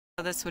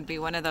This would be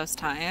one of those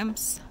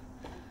times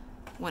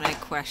when I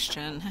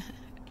question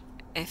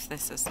if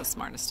this is the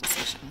smartest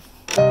decision.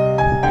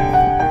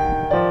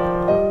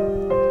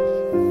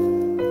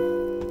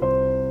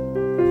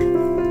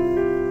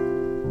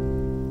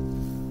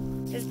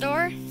 This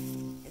door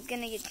is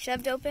gonna get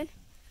shoved open,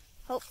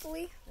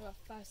 hopefully. About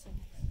 5 seconds.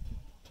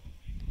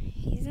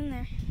 He's in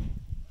there.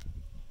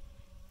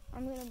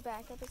 I'm gonna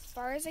back up as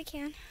far as I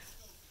can.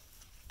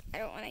 I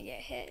don't want to get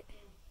hit.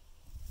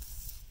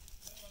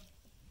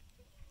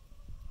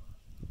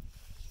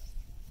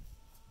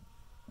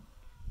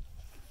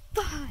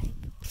 Five,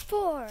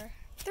 4,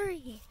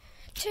 3,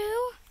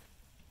 2.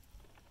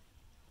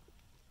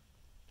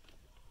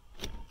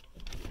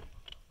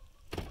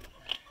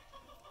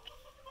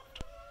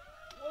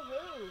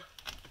 Woohoo!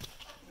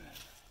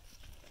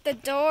 The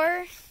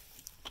door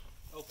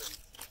Open.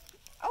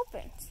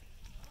 opens.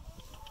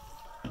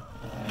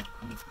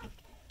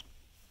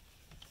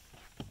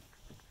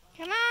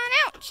 Come on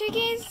out,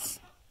 chickies.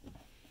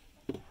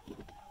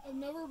 I've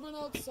never been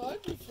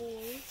outside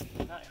before.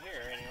 Not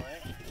here,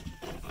 anyway.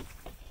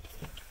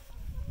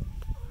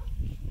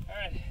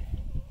 Alright.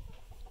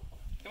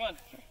 Come on.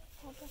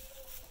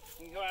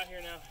 You can go out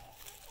here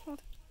now.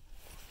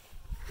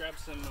 Grab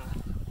some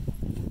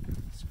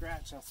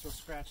scratch. I'll throw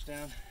scratch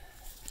down.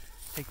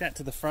 Take that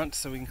to the front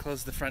so we can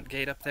close the front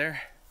gate up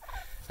there.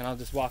 And I'll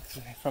just walk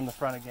from the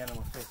front again and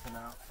we'll face them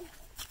out.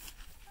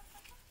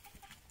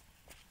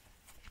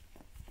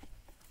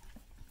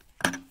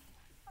 Did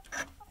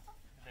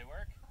they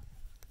work?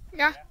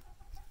 Yeah.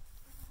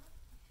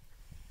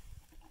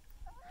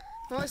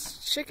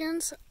 Most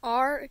chickens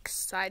are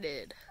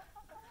excited.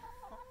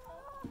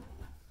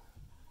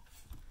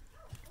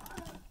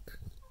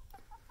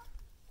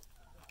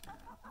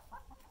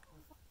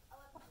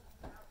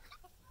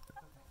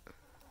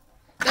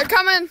 They're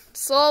coming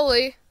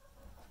slowly.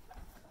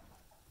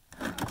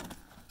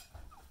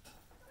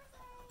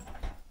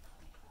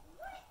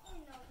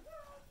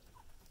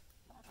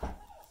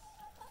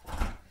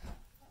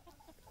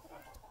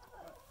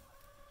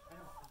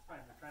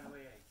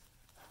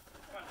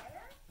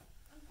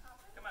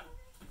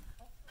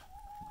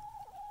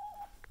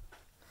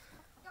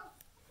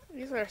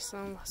 These are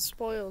some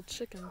spoiled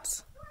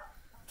chickens.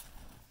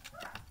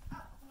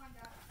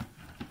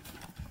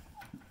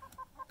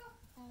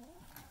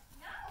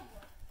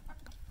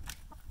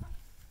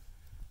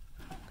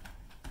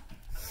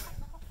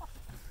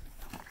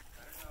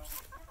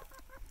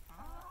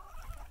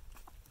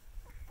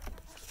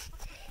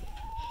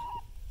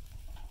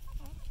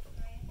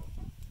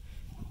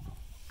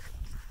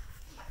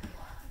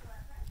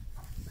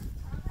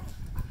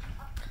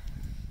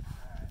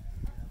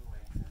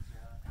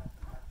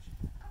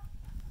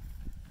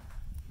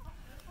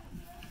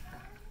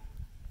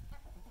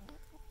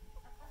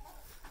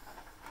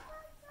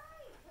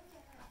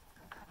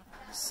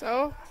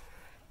 So,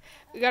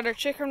 we got our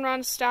chicken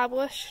run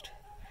established,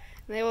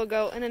 and they will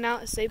go in and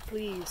out as they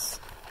please.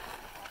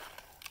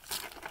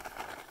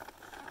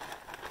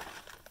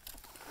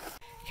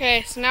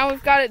 Okay, so now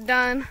we've got it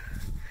done.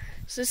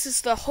 So this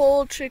is the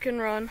whole chicken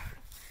run,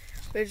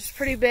 which is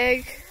pretty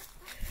big,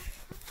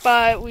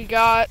 but we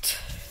got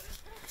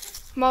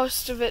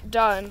most of it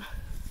done.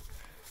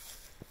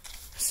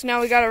 So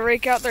now we gotta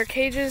rake out their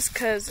cages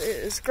because it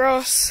is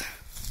gross.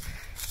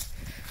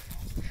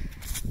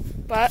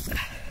 But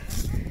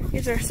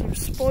these are some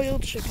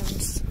spoiled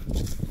chickens.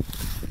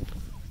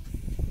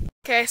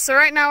 Okay, so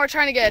right now we're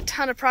trying to get a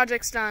ton of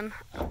projects done.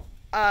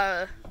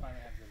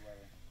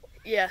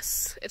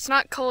 Yes, it's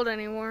not cold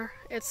anymore,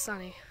 it's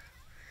sunny.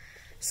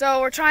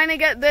 So we're trying to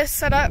get this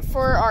set up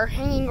for our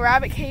hanging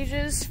rabbit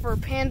cages for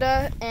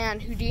Panda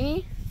and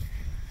Houdini.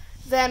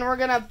 Then we're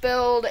gonna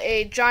build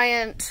a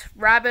giant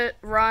rabbit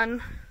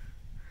run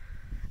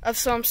of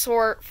some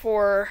sort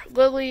for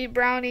Lily,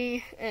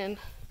 Brownie, and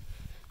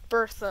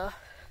Bertha.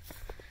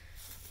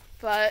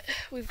 But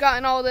we've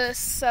gotten all this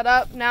set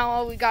up. Now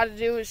all we got to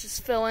do is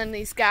just fill in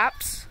these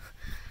gaps,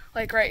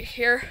 like right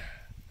here.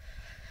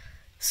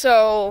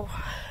 So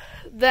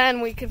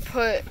then we can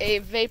put a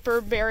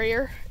vapor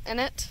barrier in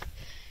it,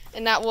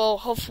 and that will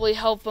hopefully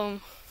help them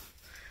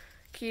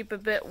keep a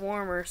bit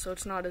warmer so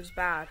it's not as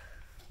bad.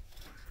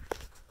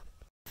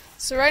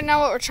 So right now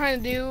what we're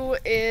trying to do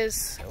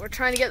is we're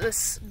trying to get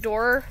this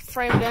door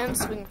framed in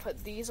so we can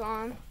put these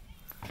on.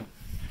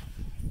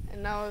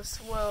 And those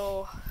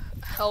will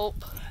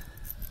help.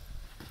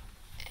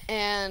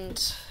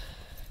 And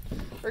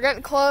we're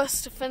getting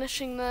close to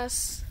finishing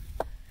this.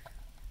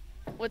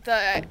 With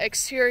the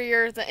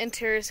exterior, the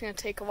interior is going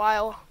to take a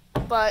while,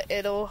 but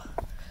it'll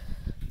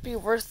be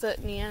worth it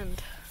in the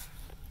end.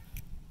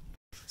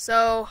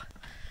 So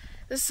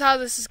this is how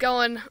this is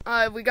going.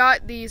 We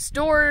got these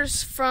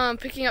doors from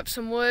picking up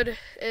some wood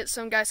at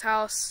some guy's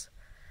house.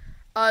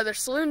 They're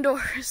saloon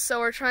doors, so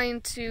we're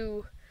trying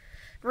to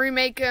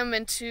remake them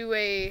into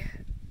a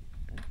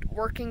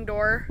working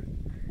door.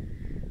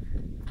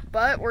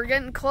 But we're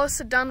getting close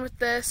to done with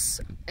this,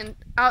 and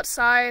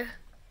outside,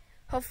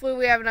 hopefully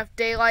we have enough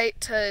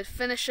daylight to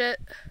finish it,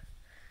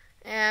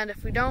 and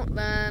if we don't,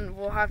 then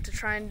we'll have to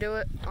try and do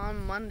it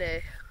on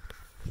Monday.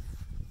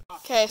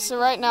 Okay, so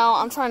right now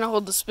I'm trying to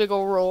hold this big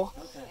old roll,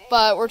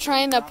 but we're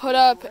trying to put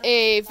up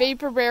a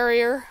vapor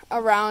barrier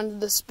around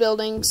this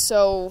building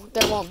so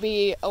there won't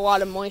be a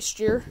lot of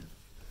moisture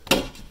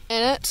in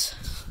it.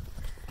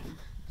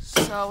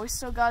 So we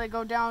still got to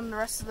go down the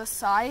rest of the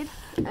side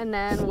and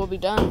then we'll be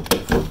done.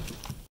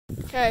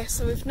 Okay,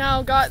 so we've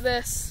now got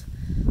this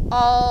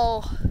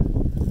all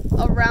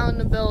around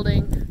the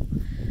building.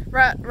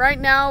 Right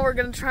now we're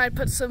going to try and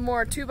put some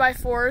more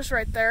 2x4s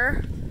right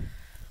there.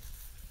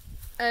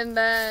 And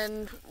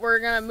then we're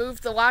going to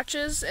move the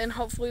latches and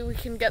hopefully we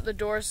can get the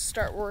doors to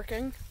start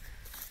working.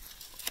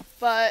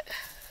 But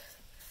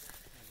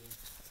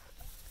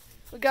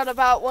we got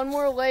about one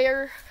more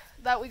layer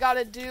that we got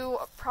to do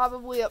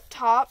probably up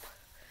top,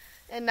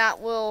 and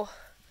that will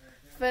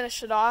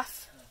finish it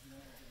off.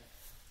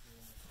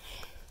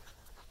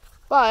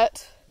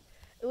 But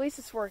at least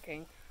it's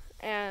working,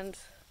 and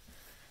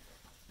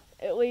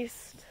at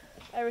least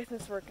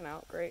everything's working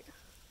out great.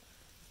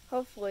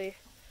 Hopefully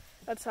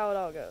that's how it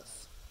all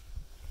goes.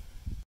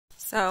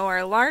 So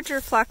our larger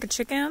flock of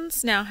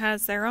chickens now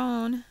has their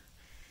own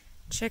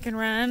chicken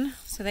run,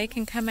 so they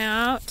can come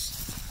out.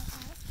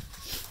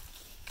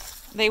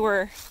 They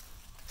were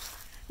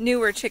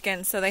newer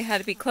chickens, so they had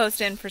to be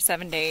closed in for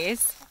 7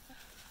 days,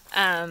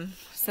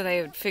 so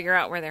they would figure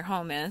out where their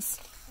home is,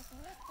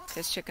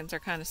 because chickens are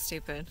kind of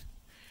stupid.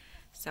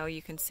 So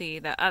you can see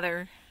the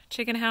other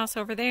chicken house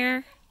over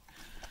there.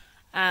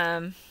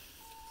 And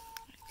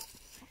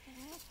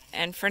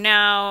for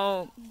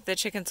now, the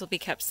chickens will be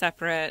kept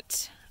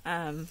separate,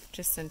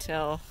 just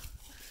until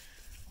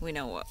we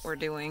know what we're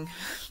doing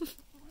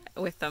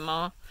with them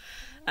all.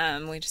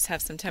 We just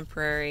have some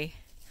temporary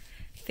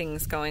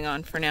things going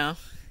on for now.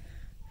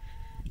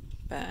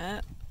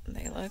 But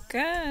they look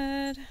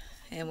good,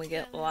 and we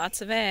get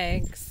lots of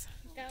eggs.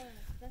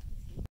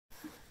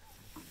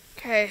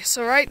 Okay,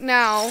 so right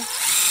now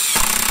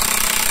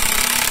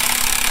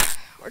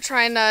we're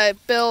trying to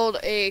build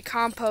a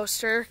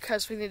composter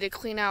because we need to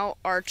clean out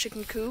our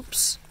chicken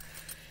coops.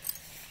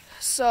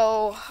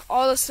 So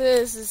all this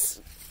is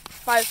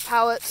 5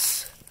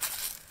 pallets,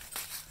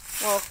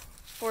 well,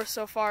 4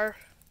 so far,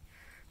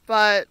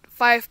 but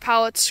 5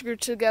 pallets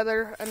screwed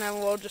together, and then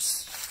we'll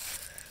just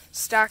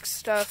stack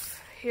stuff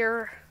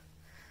here,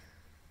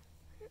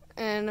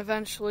 and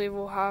eventually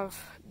we'll have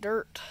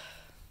dirt.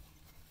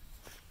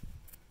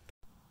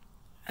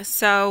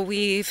 So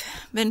we've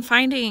been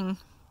finding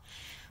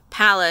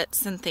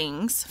pallets and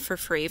things for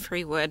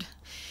free wood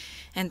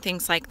and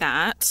things like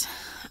that.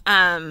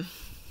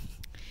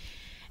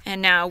 And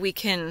now we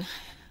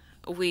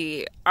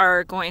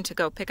are going to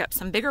go pick up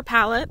some bigger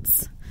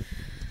pallets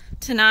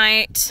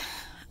tonight,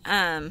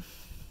 to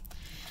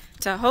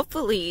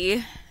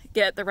hopefully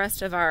get the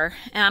rest of our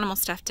animal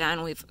stuff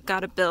done. We've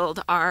got to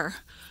build our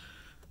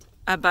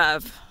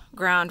above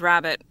ground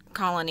rabbit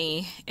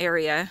colony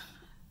area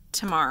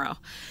tomorrow.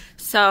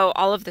 So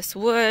all of this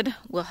wood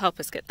will help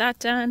us get that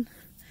done.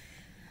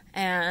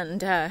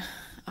 And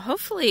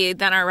hopefully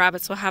then our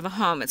rabbits will have a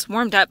home. It's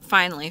warmed up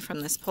finally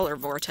from this polar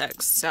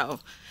vortex, so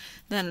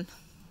then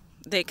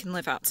they can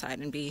live outside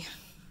and be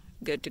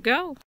good to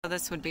go.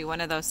 This would be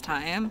one of those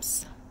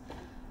times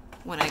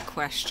when I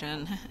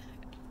question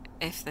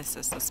if this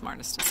is the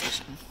smartest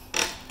decision.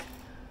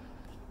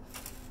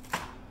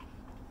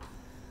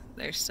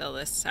 There's still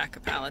this sack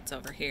of pallets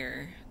over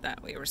here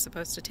that we were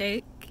supposed to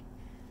take.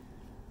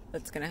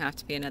 It's gonna have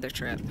to be another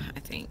trip, I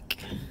think.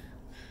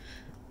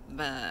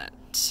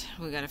 But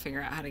we gotta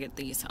figure out how to get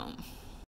these home.